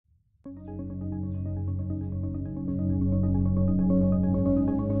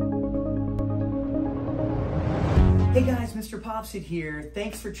Hey guys, MrPopZit here.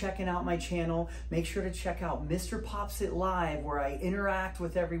 Thanks for checking out my channel. Make sure to check out MrPopZit Live, where I interact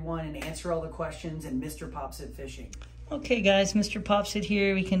with everyone and answer all the questions, and MrPopZit Fishing. Okay guys, MrPopZit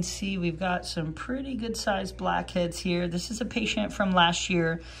here. We can see we've got some pretty good sized blackheads here. This is a patient from last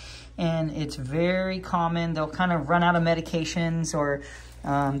year, and it's very common. They'll kind of run out of medications, or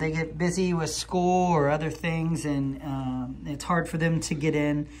they get busy with school or other things, and it's hard for them to get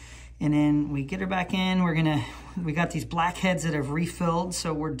in. And then we get her back in. We got these blackheads that have refilled,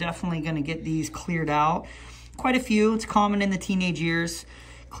 so we're definitely gonna get these cleared out. Quite a few, it's common in the teenage years.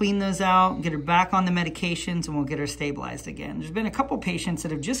 Clean those out, get her back on the medications, and we'll get her stabilized again. There's been a couple patients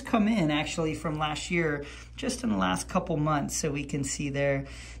that have just come in actually from last year, just in the last couple months, so we can see there.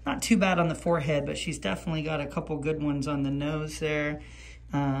 Not too bad on the forehead, but she's definitely got a couple good ones on the nose there,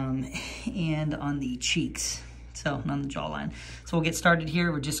 and on the cheeks. So, on the jawline. So we'll get started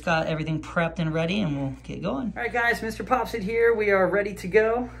here. We just got everything prepped and ready, and we'll get going. All right, guys, MrPopZit here. We are ready to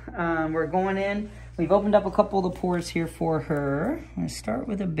go. We're going in. We've opened up a couple of the pores here for her. I'm gonna start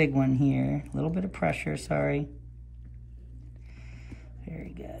with a big one here. A little bit of pressure, sorry. Very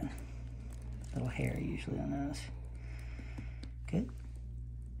good. A little hair usually on those. Good.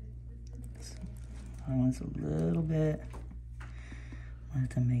 That one's a little bit. I have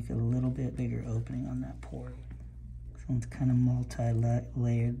to make a little bit bigger opening on that pore. This one's kind of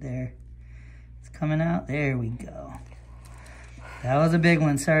multi-layered there. It's coming out. There we go. That was a big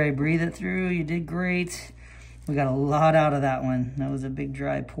one. Sorry, breathe it through. You did great. We got a lot out of that one. That was a big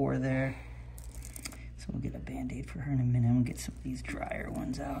dry pore there. So we'll get a Band-Aid for her in a minute. We'll get some of these drier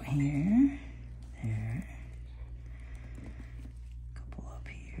ones out here. There. A couple up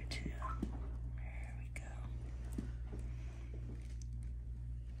here too. There we go.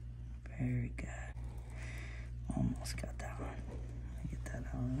 Very good. Almost got that one. Let me get that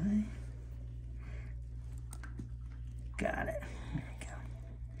out of the way. Got it. There we go.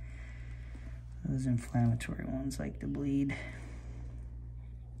 Those inflammatory ones like to bleed.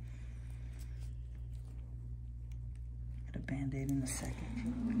 Get a Band-Aid in a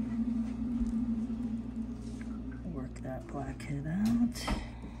second. Work that blackhead out.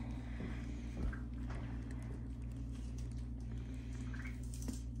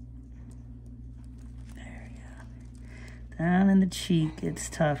 Down in the cheek, it's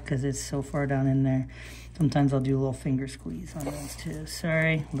tough because it's so far down in there. Sometimes I'll do a little finger squeeze on those too.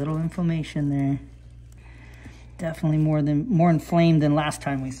 Sorry, little inflammation there. Definitely more inflamed than last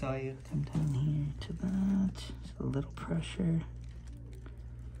time we saw you. Come down here to that. Just a little pressure.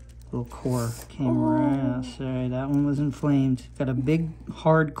 Little core came around. Sorry, that one was inflamed. Got a big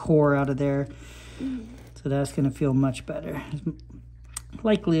hard core out of there. So that's gonna feel much better. There's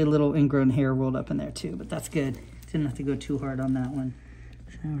likely a little ingrown hair rolled up in there too, but that's good. Didn't have to go too hard on that one.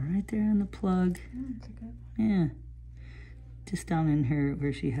 So right there on the plug. Yeah. Just down in her,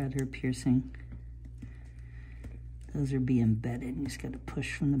 where she had her piercing. Those are being embedded. You just got to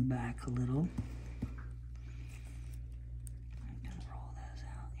push from the back a little. I'm gonna roll those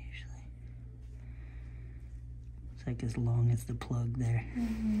out usually. It's like as long as the plug there.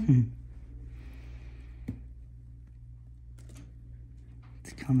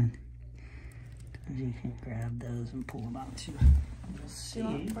 It's coming. You can grab those and pull them out too. We'll see.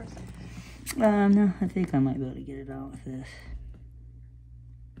 No, I think I might be able to get it out with this.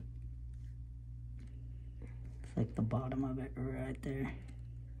 It's like the bottom of it right there.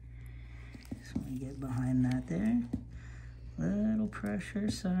 Just want to get behind that there. Little pressure,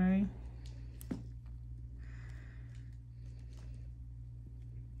 sorry.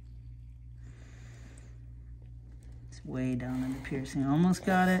 Way down in the piercing. Almost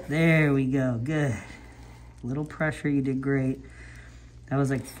got it. There we go. Good. Little pressure. You did great. That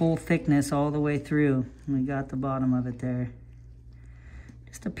was like full thickness all the way through. And we got the bottom of it there.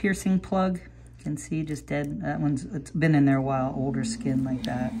 Just a piercing plug. You can see just dead. That one's, it's been in there a while. Older skin like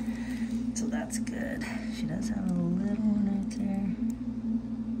that. So that's good. She does have a little one right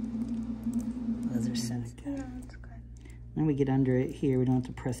there. Those are set. Yeah, that's good. Then we get under it here. We don't have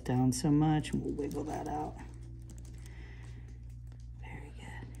to press down so much. And we'll wiggle that out.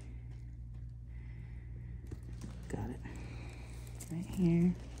 Right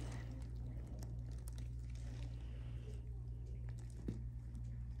here.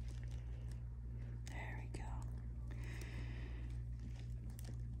 There we go.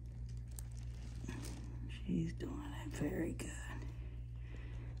 She's doing it very good.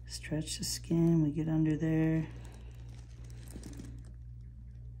 Stretch the skin, we get under there.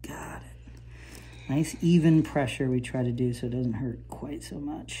 Got it. Nice even pressure we try to do so it doesn't hurt quite so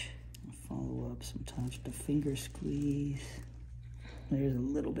much. Follow up sometimes with the finger squeeze. There's a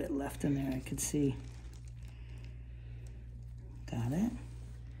little bit left in there I could see. Got it.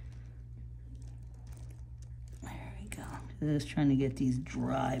 There we go. Just trying to get these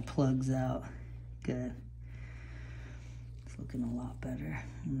dry plugs out. Good. It's looking a lot better.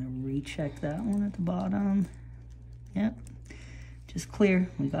 I'm gonna recheck that one at the bottom. Yep. Just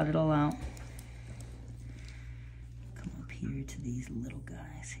clear. We got it all out. Come up here to these little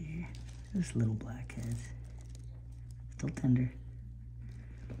guys here. Just little blackheads. Still tender.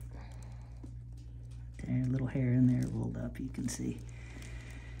 There, little hair in there rolled up, you can see.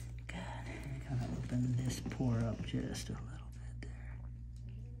 Good. Kind of open this pore up just a little bit there.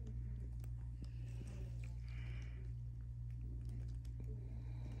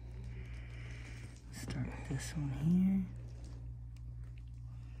 Start with this one here.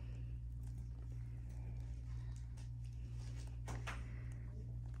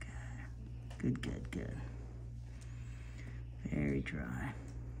 Good, good, good. Very dry.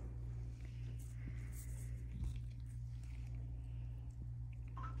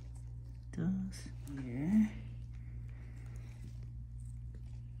 Does here.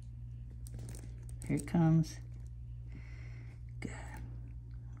 Here it comes. Good.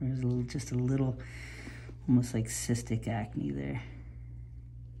 There's a little, just a little, almost like cystic acne there.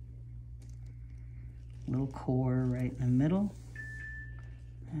 Little core right in the middle.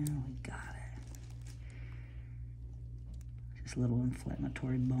 And we got it. Just a little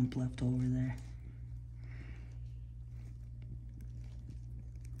inflammatory bump left over there.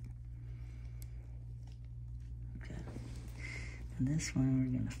 And this one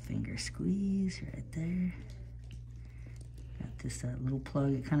we're gonna finger squeeze right there. Got this little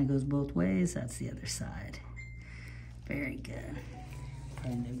plug, it kind of goes both ways. That's the other side. Very good.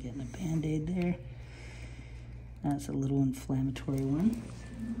 Probably end up getting a Band-Aid there. That's a little inflammatory one.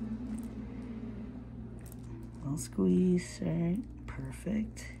 Little squeeze, all right,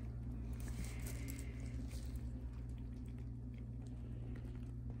 perfect.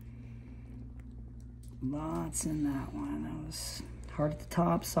 Lots in that one. That was hard at the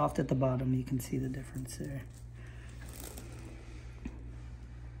top, soft at the bottom. You can see the difference there.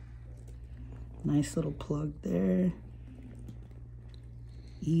 Nice little plug there.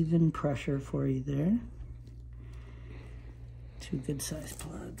 Even pressure for you there. Two good sized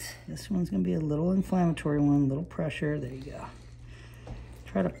plugs. This one's gonna be a little inflammatory one, little pressure. There you go.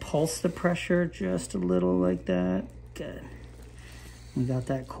 Try to pulse the pressure just a little like that. Good. We got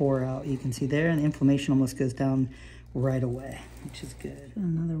that core out, you can see there, and the inflammation almost goes down right away, which is good.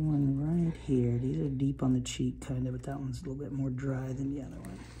 Another one right here. These are deep on the cheek, kind of, but that one's a little bit more dry than the other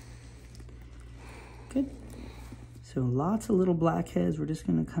one. Good. So lots of little blackheads. We're just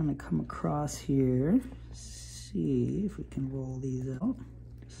gonna kind of come across here. See if we can roll these out,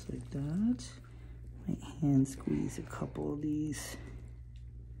 just like that. Might hand squeeze a couple of these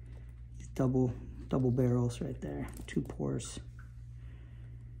double barrels right there, 2 pores.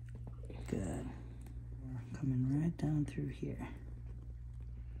 Good. We're coming right down through here.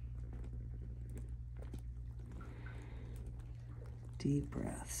 Deep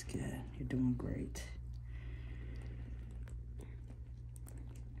breaths, good. You're doing great.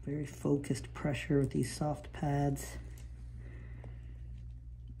 Very focused pressure with these soft pads.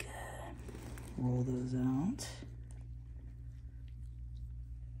 Good. Roll those out.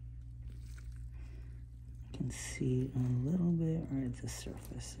 You can see a little bit right at the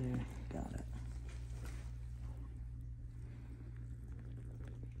surface there. Got it.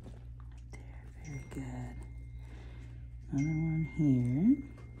 There, very good. Another one here.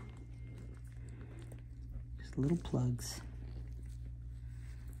 Just little plugs.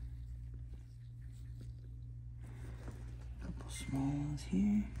 Couple small ones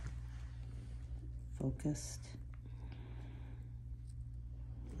here. Focused.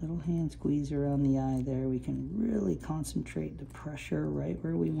 Little hand squeeze around the eye there. We can really concentrate the pressure right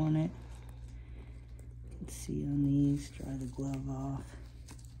where we want it. You can see on these, dry the glove off.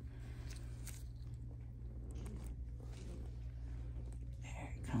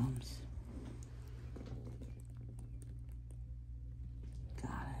 There it comes.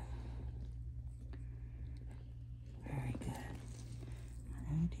 Got it. Very good.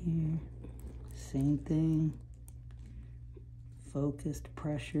 Right here, same thing. Focused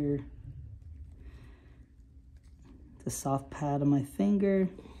pressure. The soft pad on my finger.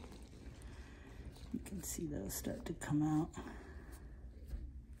 You can see those start to come out.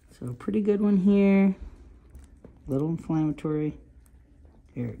 So a pretty good one here. A little inflammatory.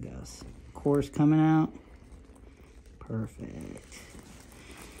 Here it goes. Core's coming out. Perfect.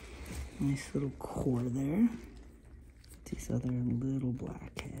 Nice little core there. These other little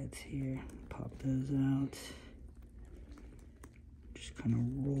blackheads here, pop those out. Just kind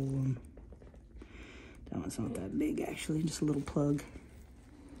of roll them. That one's not that big actually, just a little plug.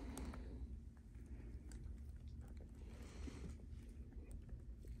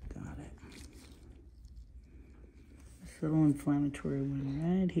 Got it. This little inflammatory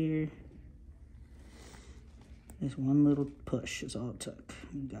one right here. Just one little push is all it took.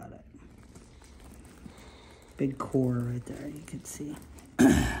 We got it. Big core right there, you can see.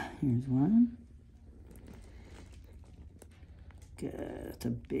 Here's one. Good, it's a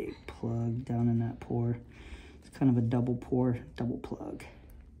big plug down in that pore. It's kind of a double pore, double plug.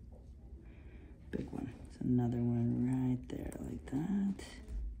 Big one. It's another one right there, like that.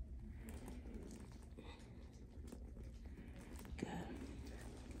 Good.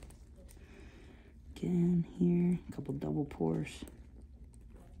 Again, here, a couple double pores.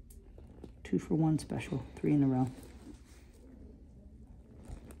 2 for 1 special, 3 in a row.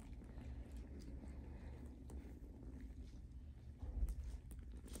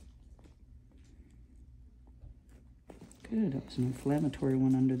 Good, that was an inflammatory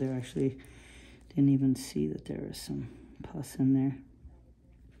one under there. Actually, didn't even see that there was some pus in there.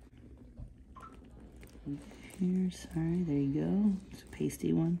 Here, sorry, there you go. It's a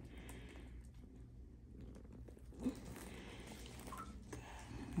pasty one.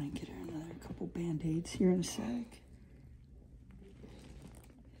 Might get her another couple band-aids here in a sec.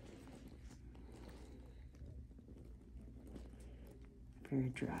 Very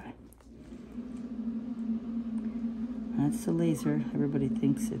dry. That's the laser. Everybody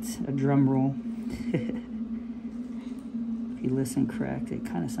thinks it's a drum roll. If you listen correct, it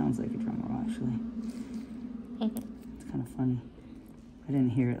kind of sounds like a drum roll, actually. It's kind of funny. I didn't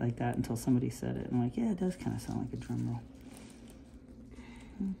hear it like that until somebody said it. I'm like, yeah, it does kind of sound like a drum roll.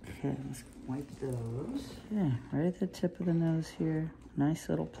 Okay, let's wipe those. Yeah, right at the tip of the nose here. Nice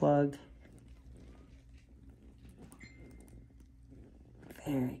little plug.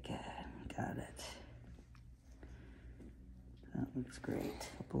 Very good. Got it. That looks great.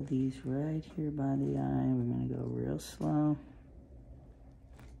 Couple of these right here by the eye. We're going to go real slow.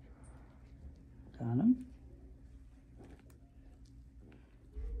 Got them.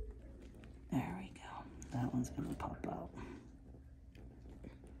 There we go. That one's going to pop out.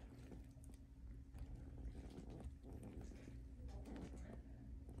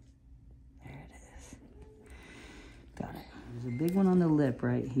 Got it. There's a big one on the lip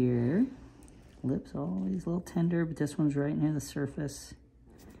right here. Lip's always a little tender, but this one's right near the surface.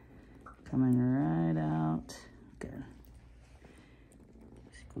 Coming right out. Good.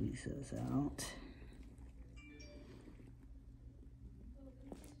 Squeeze those out.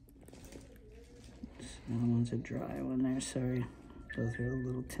 That one's a dry one there, sorry. Those are a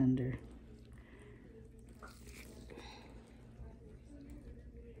little tender.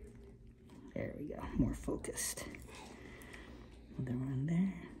 There we go, more focused. Another one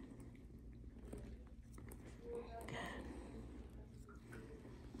there. Good.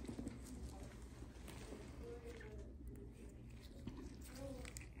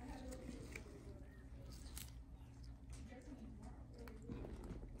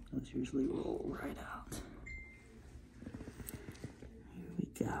 Those usually roll right out. Here we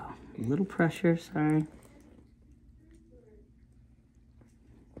go. A little pressure, sorry.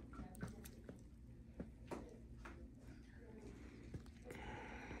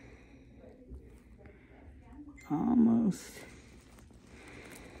 Almost.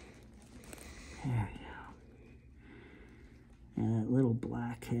 There we go. And that little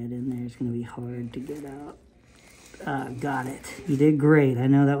blackhead in there is going to be hard to get out. Got it. You did great. I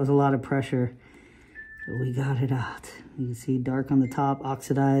know that was a lot of pressure, but we got it out. You can see dark on the top,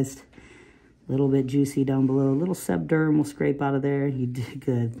 oxidized. A little bit juicy down below. A little sebderm will scrape out of there. You did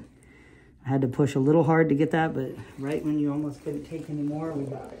good. I had to push a little hard to get that, but right when you almost couldn't take any more, we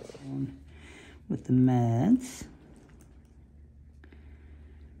got it. With the meds.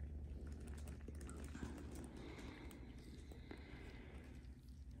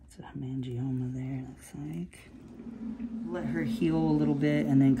 It's a hemangioma there, looks like. Let her heal a little bit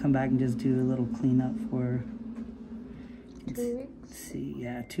and then come back and just do a little cleanup for her. 2 weeks? See,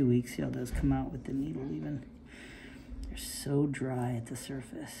 yeah, 2 weeks. See how those come out with the needle even. They're so dry at the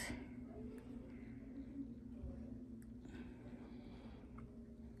surface.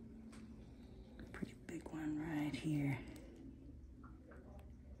 Right here.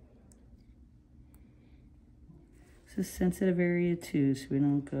 It's a sensitive area too, so we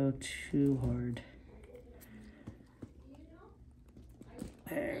don't go too hard.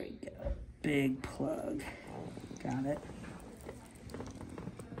 There we go. Big plug. Got it.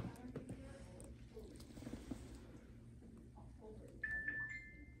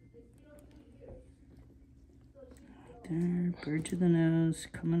 there. Bridge of the nose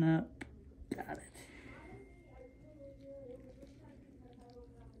coming up. Got it.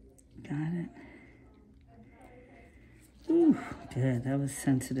 Got it. Ooh, good. That was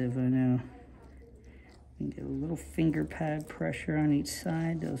sensitive, I know. We can get a little finger pad pressure on each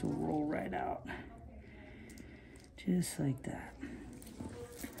side. Those will roll right out. Just like that.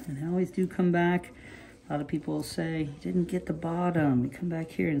 And I always do come back. A lot of people will say, you didn't get the bottom. You come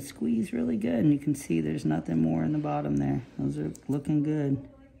back here and squeeze really good, and you can see there's nothing more in the bottom there. Those are looking good.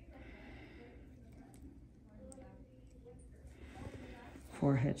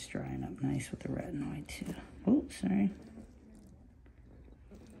 Forehead's drying up nice with the retinoid too. Oh, sorry.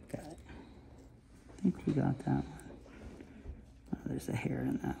 Got it. I think we got that one. Oh, there's a hair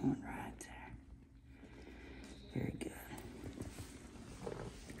in that one right there. Very good.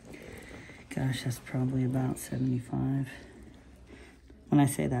 Gosh, that's probably about 75. When I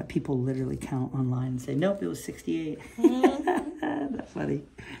say that, people literally count online and say, nope, it was 68. That's funny.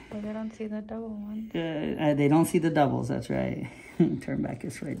 But they don't see the double one. They don't see the doubles, that's right. Turn back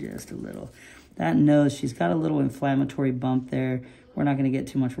this way just a little. That nose, she's got a little inflammatory bump there. We're not going to get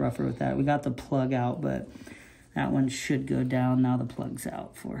too much rougher with that. We got the plug out, but that one should go down. Now the plug's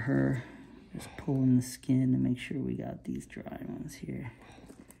out for her. Just pulling the skin to make sure we got these dry ones here.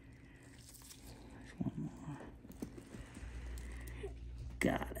 One more.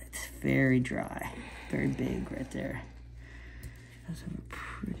 Got it. Very dry. Very big right there. She does have a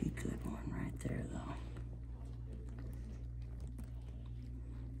pretty good one right there, though.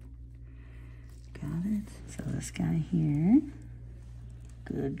 Got it. So this guy here.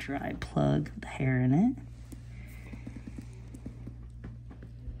 Good dry plug with the hair in it.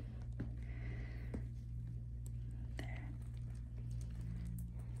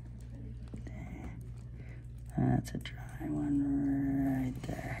 That's a dry one right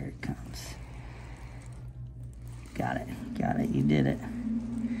there. Here it comes. Got it. Got it. You did it.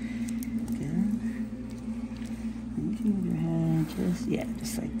 Good. And you move your head just, yeah,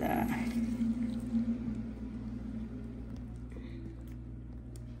 just like that.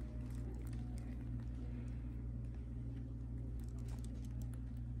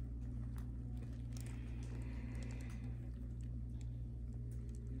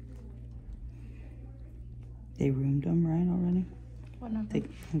 They roomed them right already? One of them. Okay,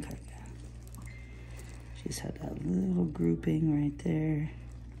 good. She's had that little grouping right there.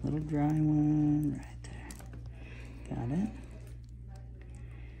 Little dry one right there. Got it.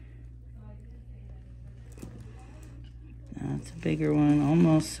 That's a bigger one.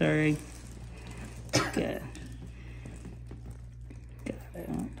 Almost, sorry. Good. Got it. I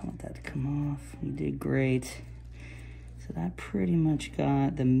don't want that to come off. You did great. So that pretty much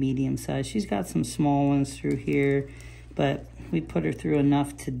got the medium size. She's got some small ones through here, but we put her through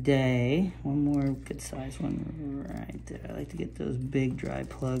enough today. One more good size one right there. I like to get those big dry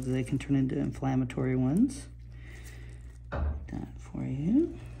plugs. They can turn into inflammatory ones. That for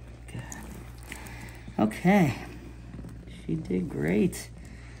you. Good. Okay. She did great.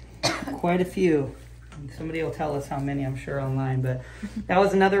 Quite a few. Somebody will tell us how many, I'm sure, online, but that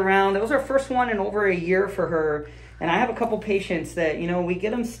was another round. That was our first one in over a year for her. And I have a couple patients that, you know, we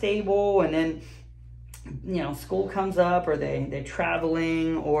get them stable and then, you know, school comes up or they're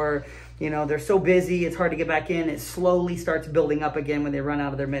traveling or, you know, they're so busy, it's hard to get back in. It slowly starts building up again when they run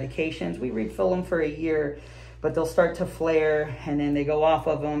out of their medications. We refill them for a year, but they'll start to flare and then they go off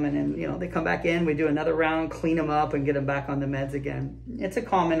of them and then, you know, they come back in, we do another round, clean them up and get them back on the meds again. It's a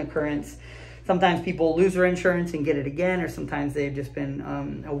common occurrence. Sometimes people lose their insurance and get it again, or sometimes they've just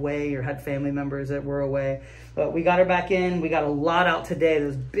been away or had family members that were away. But we got her back in. We got a lot out today.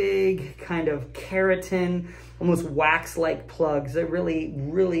 Those big kind of keratin, almost wax-like plugs that really,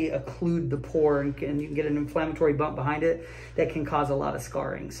 really occlude the pore, and you can get an inflammatory bump behind it that can cause a lot of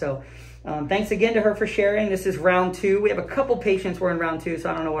scarring. So thanks again to her for sharing. This is round 2. We have a couple patients we're in round 2, so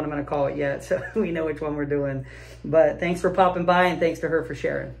I don't know what I'm going to call it yet. So we know which one we're doing. But thanks for popping by, and thanks to her for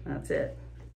sharing. That's it.